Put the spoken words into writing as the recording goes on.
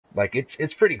Like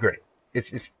it's pretty great.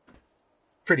 It's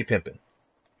pretty pimpin'.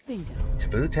 Bingo.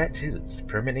 Taboo tattoos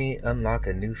permanently unlock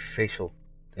a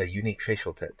unique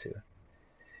facial tattoo.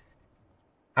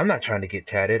 I'm not trying to get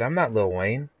tatted. I'm not Lil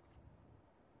Wayne.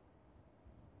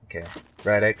 Okay,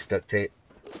 Rad-X duct tape.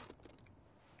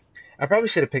 I probably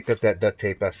should have picked up that duct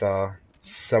tape I saw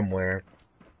somewhere.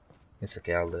 It's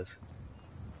okay, I'll live.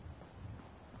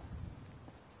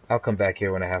 I'll come back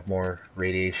here when I have more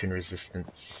radiation resistant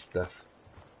stuff.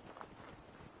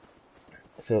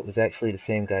 So it was actually the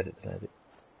same guy that designed it.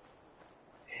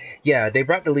 Yeah, they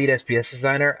brought the lead SPS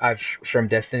designer. From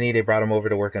Destiny. They brought him over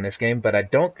to work on this game, but I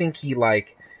don't think he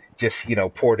like just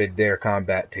ported their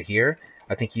combat to here.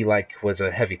 I think he like was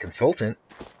a heavy consultant.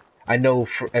 I know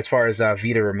as far as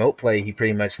Vita remote play, he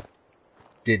pretty much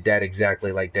did that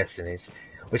exactly like Destiny's,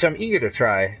 which I'm eager to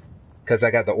try because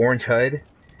I got the orange HUD,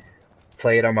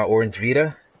 play it on my orange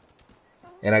Vita,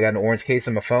 and I got an orange case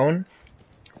on my phone.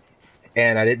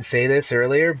 And I didn't say this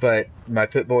earlier, but my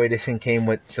Pip-Boy edition came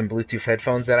with some Bluetooth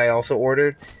headphones that I also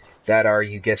ordered that are,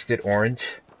 you guessed it, orange.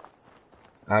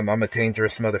 I'm a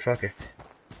dangerous motherfucker.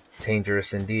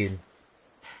 Dangerous indeed.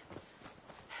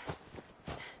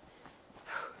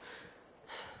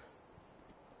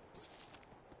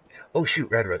 Oh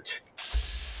shoot, Red Roach.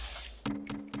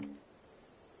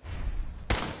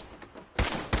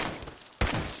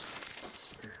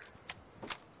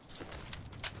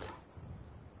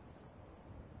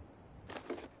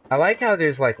 I like how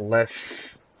there's like less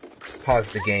pause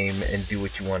the game and do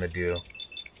what you want to do.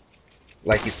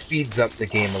 Like it speeds up the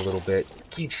game a little bit,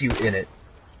 keeps you in it.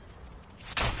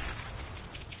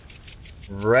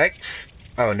 Wrecked?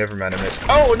 Oh, never mind, I missed.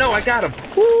 Oh no, I got him!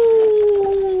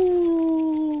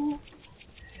 Woo!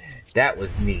 That was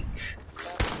neat.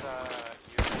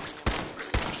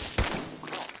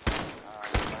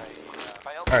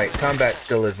 Alright, combat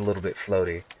still is a little bit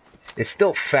floaty. It's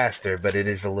still faster, but it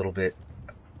is a little bit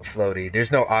floaty.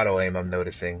 There's no auto aim I'm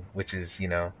noticing, which is,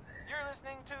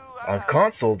 on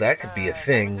console that could be a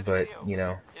thing, but,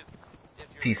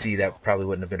 PC that probably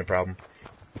wouldn't have been a problem.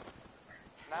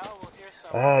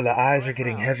 Oh, the eyes are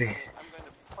getting heavy.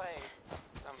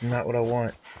 Not what I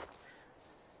want.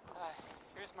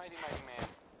 Here's Mighty Mighty Man.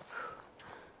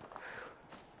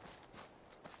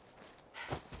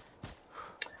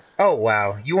 Oh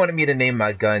wow, you wanted me to name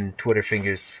my gun Twitter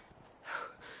Fingers.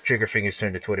 Trigger Fingers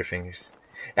turned to Twitter Fingers.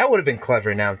 That would have been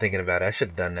clever now I'm thinking about it. I should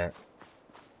have done that.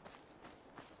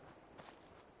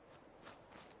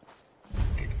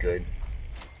 Get good.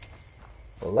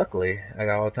 Well, luckily, I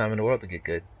got all the time in the world to get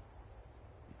good.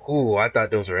 Ooh, I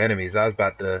thought those were enemies. I was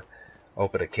about to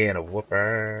open a can of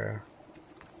whooper.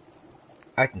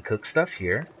 I can cook stuff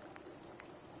here.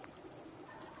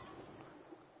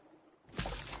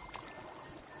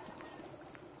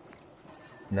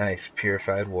 Nice,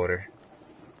 purified water.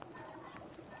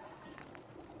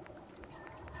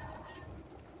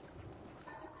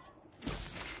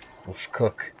 Let's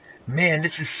cook. Man,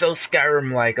 this is so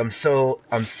Skyrim-like. I'm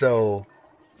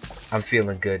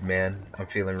feeling good, man. I'm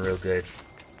feeling real good.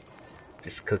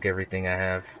 Just cook everything I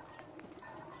have.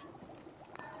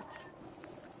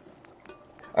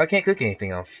 Oh, I can't cook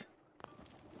anything else.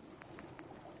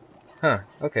 Huh,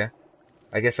 okay.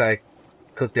 I guess I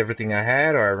cooked everything I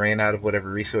had, or I ran out of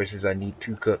whatever resources I need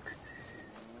to cook.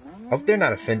 I hope they're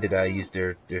not offended I used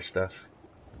their stuff.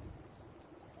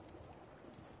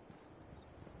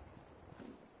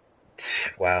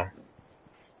 Wow.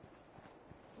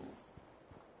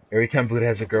 Every time Buddha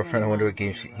has a girlfriend, I wonder what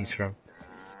game he's from.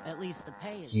 At least the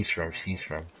pay is. She's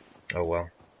from. Oh well.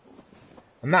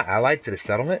 I'm not allied to the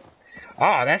settlement?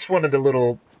 Ah, that's one of the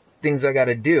little things I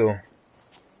gotta do.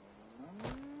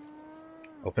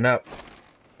 Open up.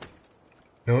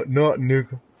 No, not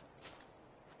nigga.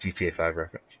 GTA 5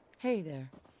 reference. Hey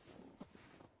there.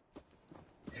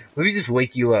 Let me just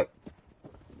wake you up.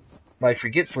 Like,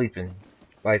 forget sleeping.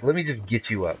 Like, let me just get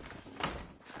you up.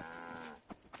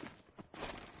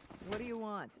 What do you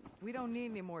want? We don't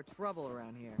need any more trouble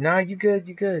around here. Nah, you good,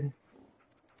 you good.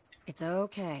 It's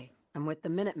okay. I'm with the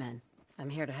Minutemen.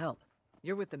 I'm here to help.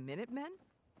 You're with the Minutemen?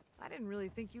 I didn't really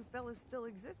think you fellas still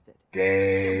existed. Dang.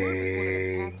 I worked with one of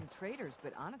the passing traders,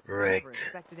 but honestly, I never Rick.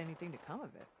 expected anything to come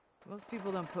of it. Most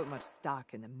people don't put much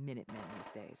stock in the Minutemen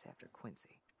these days after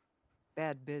Quincy.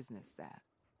 Bad business, that.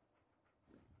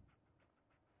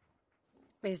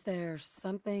 Is there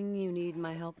something you need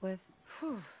my help with?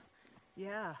 Whew.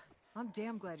 Yeah, I'm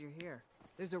damn glad you're here.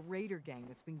 There's a raider gang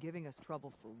that's been giving us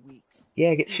trouble for weeks.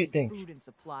 Yeah, shoot Stealing things. food and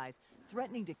supplies,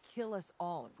 threatening to kill us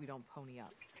all if we don't pony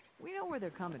up. We know where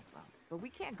they're coming from, but we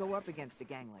can't go up against a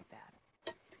gang like that.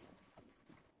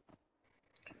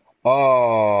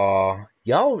 Oh,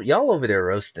 y'all over there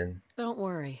roasting. Don't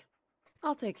worry.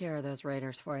 I'll take care of those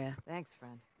raiders for you. Thanks,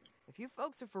 friend. If you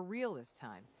folks are for real this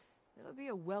time, it'll be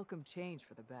a welcome change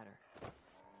for the better.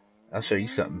 I'll show you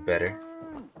something better.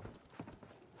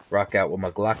 Rock out with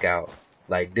my Glock out.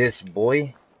 Like this,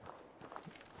 boy.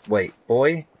 Wait,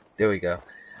 boy? There we go.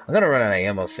 I'm gonna run out of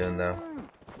ammo soon, though.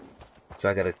 So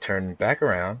I gotta turn back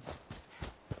around.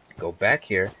 Go back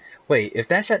here. Wait, if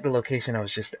that's at the location I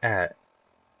was just at,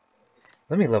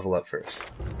 let me level up first.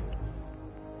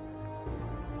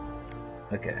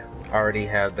 Okay, already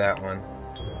have that one.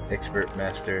 Expert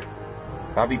Master.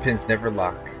 Bobby pins never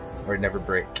lock or never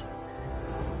break.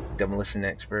 Demolition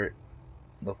Expert.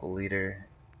 Local Leader.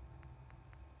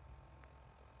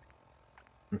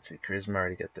 Let's see, Charisma,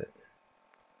 already got that.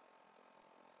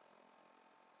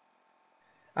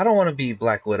 I don't want to be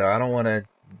Black Widow. I don't want to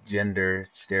gender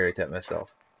stereotype myself.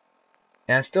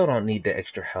 And I still don't need the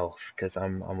extra health because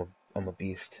I'm a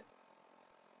beast.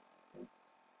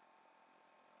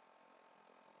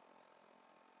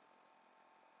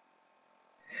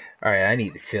 All right, I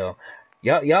need to chill.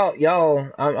 Y'all.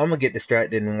 I'm gonna get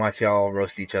distracted and watch y'all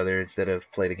roast each other instead of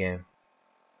play the game.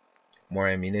 More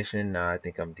ammunition? Nah, I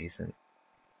think I'm decent.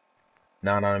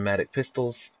 Non-automatic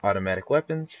pistols, automatic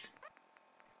weapons.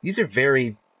 These are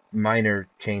very minor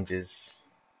changes.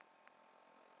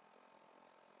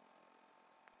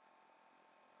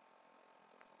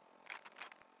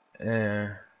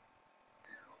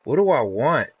 What do I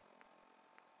want?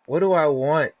 What do I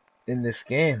want in this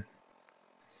game?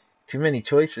 Too many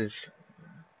choices.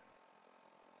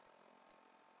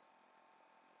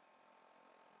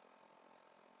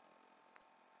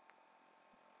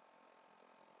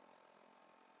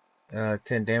 Uh,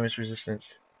 10 damage resistance.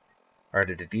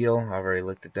 Art of the Deal. I've already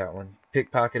looked at that one.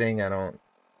 Pickpocketing.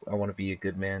 I want to be a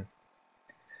good man.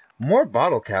 More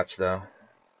bottle caps though.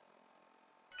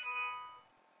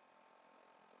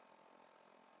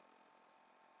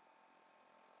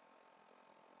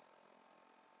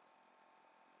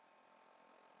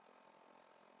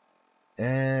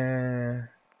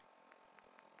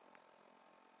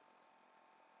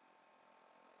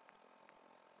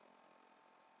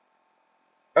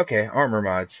 Okay, armor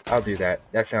mods. I'll do that.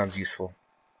 That sounds useful.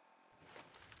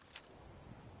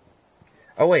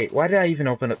 Oh wait, why did I even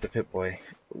open up the Pip-Boy?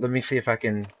 Let me see if I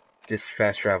can just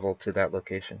fast travel to that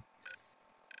location.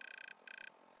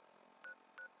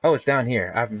 Oh, it's down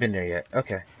here. I haven't been there yet.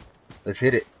 Okay, let's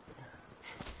hit it.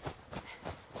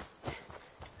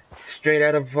 Straight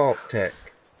out of Vault Tech.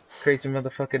 Crazy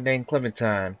motherfucker named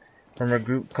Clementine from a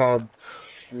group called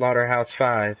Slaughterhouse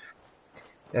 5.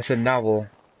 That's a novel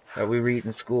that we read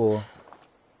in school.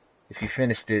 If you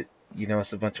finished it, you know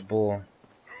it's a bunch of bull.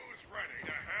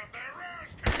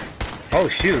 Oh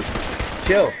shoot!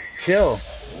 Chill!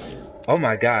 Oh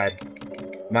my god.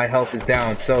 My health is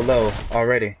down so low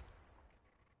already.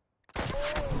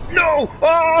 No!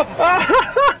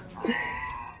 Oh!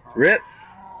 Rip.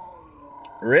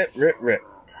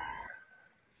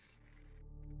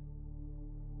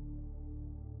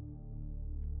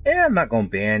 Yeah, I'm not gonna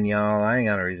ban y'all. I ain't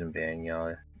got no reason to ban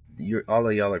y'all. All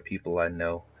of y'all are people I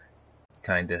know.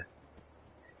 Kinda.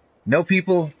 Know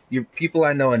people? You're people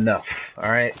I know enough.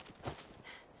 Alright?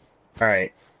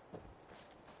 Alright.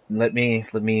 Let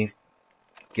me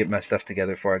get my stuff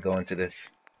together before I go into this.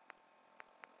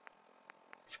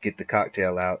 Let's get the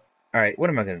cocktail out. Alright, what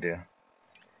am I gonna do?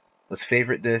 Let's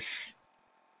favorite this.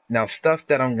 Now, stuff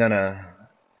that I'm gonna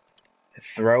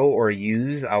throw or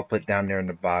use, I'll put down there in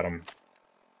the bottom.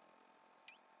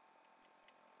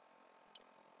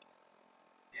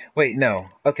 Wait, no.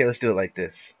 Okay, let's do it like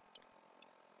this.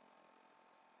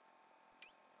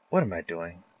 What am I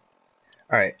doing?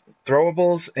 Alright,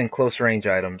 throwables and close range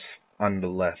items on the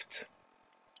left.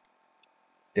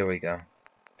 There we go.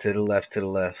 To the left.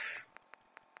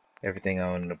 Everything I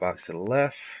own in the box to the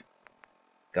left.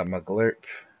 Got my glurp.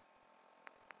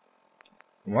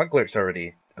 My glurp's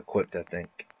already equipped, I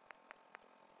think.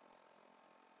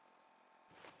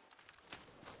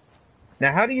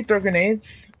 Now, how do you throw grenades?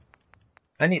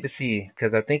 I need to see,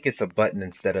 because I think it's a button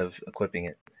instead of equipping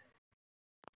it.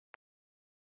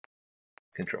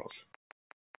 Controls.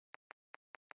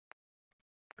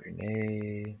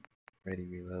 Grenade. Ready,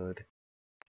 reload.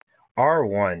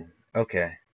 R1.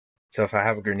 Okay. So if I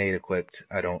have a grenade equipped,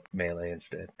 I don't melee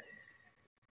instead.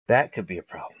 That could be a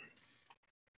problem.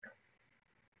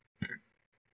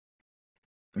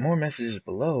 More messages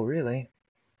below, really.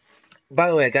 By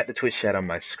the way, I got the Twitch chat on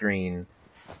my screen,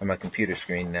 on my computer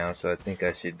screen now, so I think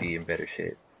I should be in better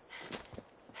shape.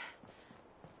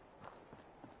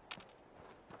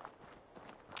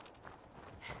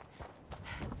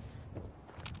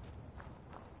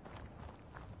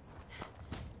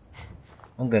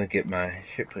 I'm gonna get my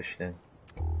shit pushed in.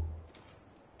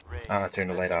 Ray Turn the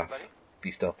Smith, light off. everybody. Be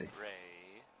stealthy.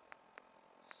 Ray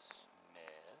Smith.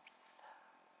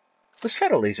 Let's try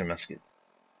the laser musket.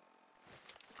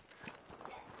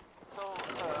 So,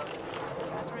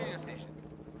 this radio station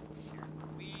here,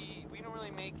 we don't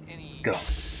really make any Go.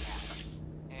 cash.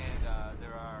 And,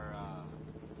 there are,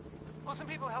 well, some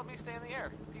people help me stay in the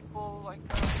air. People like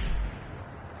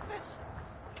this.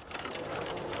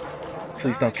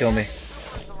 Please don't kill me.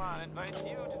 Super Salon invites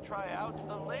you to try out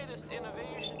the latest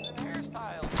innovations in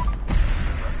hairstyles.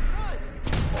 Good.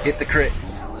 Hit the crit.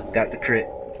 Jealous. Got the crit.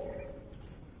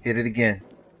 Hit it again.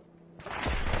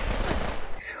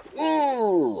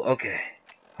 Ooh, okay.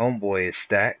 Homeboy is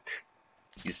stacked.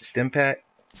 Use the stim pack.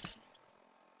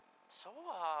 So,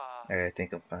 Alright, I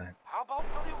think I'm fine. how about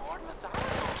Billy Ward and the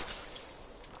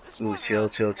Dominoes? This Ooh, one, chill.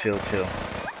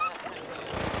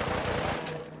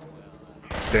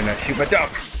 Better not shoot my dog.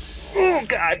 Oh,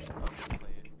 God.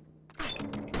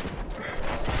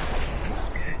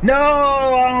 No,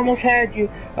 I almost had you.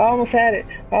 I almost had it.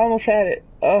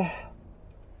 Oh,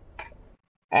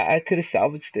 I could have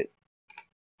salvaged it.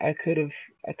 I could have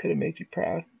made you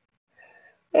proud.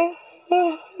 Oh,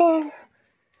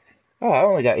 I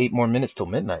only got 8 more minutes till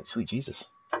midnight. Sweet Jesus.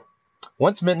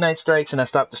 Once midnight strikes and I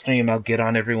stop the stream, I'll get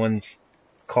on everyone's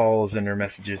calls and their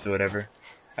messages or whatever.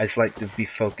 I just like to be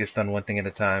focused on one thing at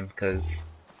a time, because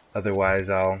otherwise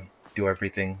I'll do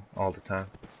everything all the time.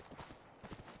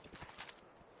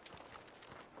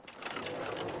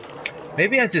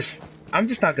 Maybe I'm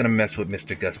just not gonna mess with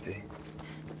Mr. Gusty.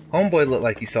 Homeboy looked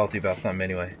like he's salty about something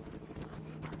anyway.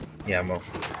 Yeah, Mo.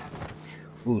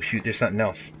 Ooh, shoot, there's something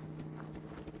else.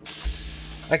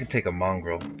 I can take a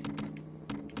mongrel.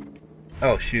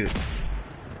 Oh, shoot.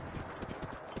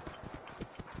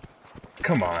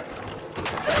 Come on.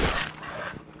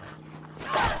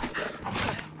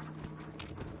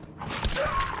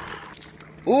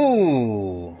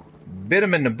 Ooh, bit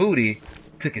him in the booty,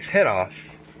 took his head off.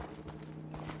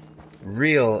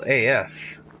 Real AF.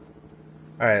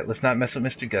 Alright, let's not mess with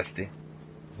Mr. Gusty.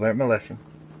 Learned my lesson.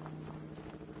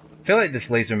 I feel like this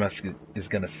laser musket is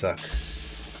gonna suck.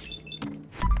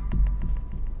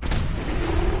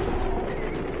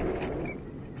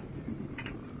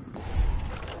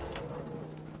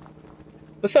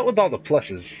 What's up with all the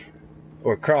pluses?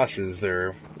 Or crosses,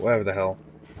 or whatever the hell.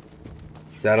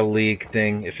 Is that a league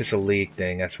thing? If it's a league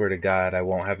thing, I swear to God, I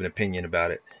won't have an opinion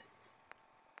about it.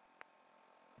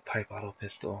 Pipe auto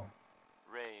pistol.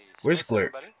 Ray Where's Smith, Glurp?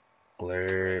 everybody.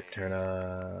 Glurp, turn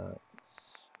up.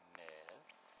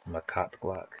 Smith. My cock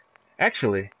Glock.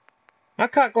 Actually, my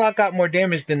cock Glock got more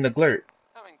damage than the Glurp.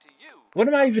 Coming to you. What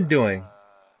am I even doing?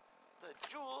 The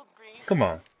jewel green. Come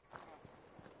on.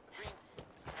 Green.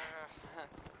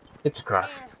 It's a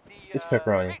cross. Green, the, It's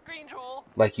pepperoni. Great green jewel.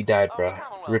 Like you died, Oh, bro. the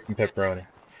Commonwealth. Ripping It's- pepperoni.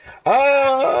 Oh!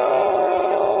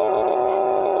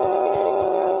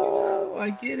 I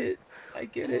get it.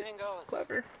 Anything goes.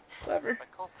 Clever. By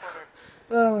Cole Porter.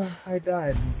 Oh, I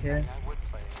died, okay. I would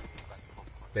play by Cole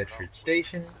Porter. Bedford Well,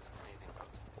 Station. this is anything goes.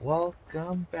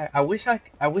 Welcome back. I wish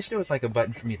there was like a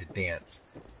button for me to dance.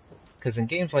 Because in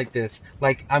games like this,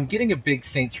 like, I'm getting a big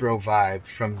Saints Row vibe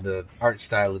from the art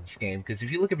style of this game. Because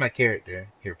if you look at my character,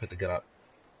 here, put the gun up.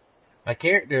 My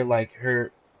character, like,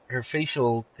 her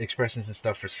facial expressions and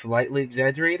stuff are slightly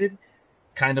exaggerated,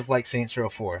 kind of like Saints Row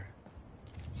 4.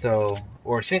 So,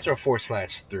 or Saints Row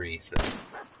 4/3, so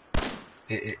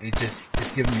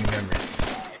it's giving me memories.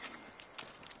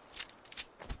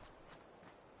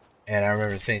 And I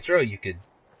remember in Saints Row you could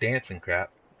dance and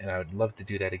crap, and I would love to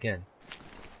do that again.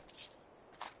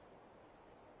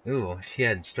 Ooh, she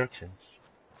had instructions.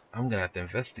 I'm gonna have to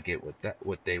investigate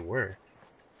what they were.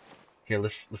 Here,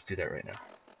 let's do that right now.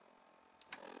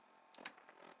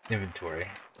 Inventory.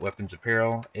 Weapons,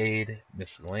 apparel, aid,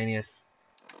 miscellaneous,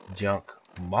 junk,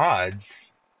 mods.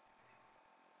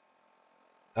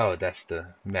 Oh, that's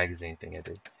the magazine thing I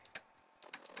did.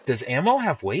 Does ammo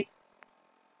have weight?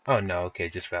 Oh no, okay,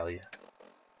 just value.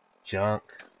 Junk,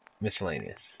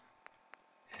 miscellaneous.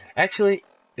 Actually,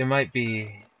 it might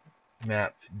be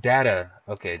map. Data.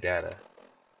 Okay, data.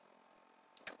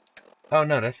 Oh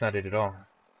no, that's not it at all.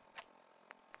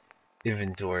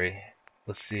 Inventory.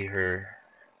 Let's see her.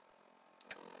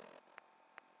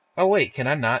 Oh wait, can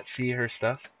I not see her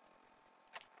stuff?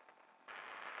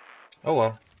 Oh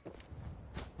well.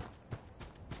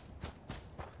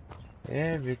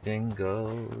 Everything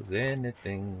goes,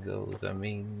 anything goes. I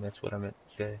mean, that's what I meant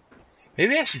to say.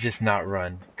 Maybe I should just not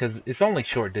run, because it's only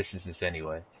short distances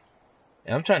anyway.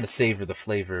 And I'm trying to savor the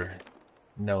flavor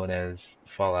known as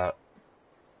Fallout.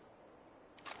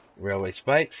 Railway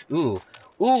spikes. Ooh.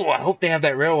 Ooh, I hope they have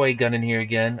that railway gun in here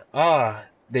again. Ah,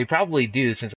 They probably do, since